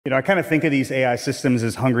I kind of think of these AI systems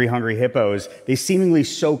as hungry, hungry hippos. They seemingly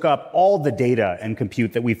soak up all the data and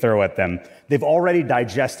compute that we throw at them. They've already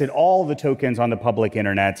digested all the tokens on the public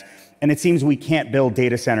internet, and it seems we can't build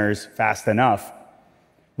data centers fast enough.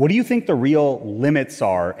 What do you think the real limits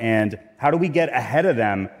are, and how do we get ahead of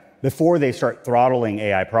them before they start throttling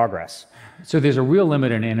AI progress? So there's a real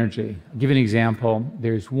limit in energy. I'll give you an example.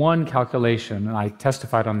 There's one calculation, and I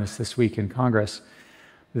testified on this week in Congress,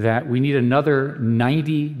 that we need another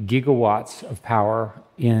 90 gigawatts of power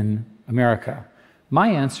in America. My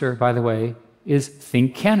answer, by the way, is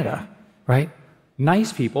think Canada, right?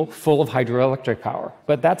 Nice people, full of hydroelectric power.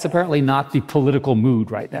 But that's apparently not the political mood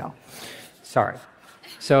right now. Sorry.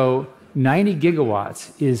 So 90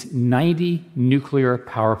 gigawatts is 90 nuclear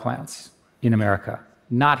power plants in America.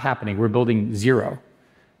 Not happening. We're building zero,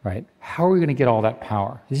 right? How are we going to get all that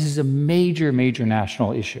power? This is a major, major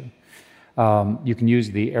national issue. You can use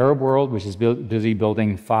the Arab world, which is busy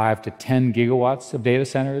building 5 to 10 gigawatts of data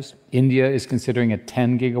centers. India is considering a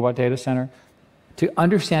 10 gigawatt data center. To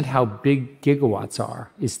understand how big gigawatts are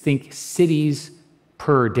is think cities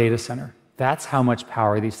per data center. That's how much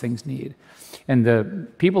power these things need. And the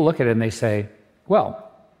people look at it and they say,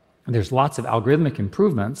 well, there's lots of algorithmic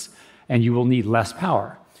improvements and you will need less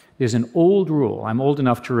power. There's an old rule, I'm old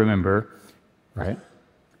enough to remember, right?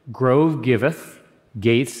 Grove giveth,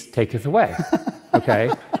 Gates taketh away, okay?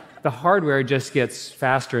 The hardware just gets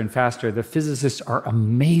faster and faster. The physicists are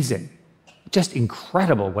amazing, just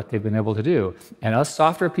incredible what they've been able to do. And us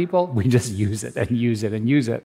software people, we just use it and use it and use it.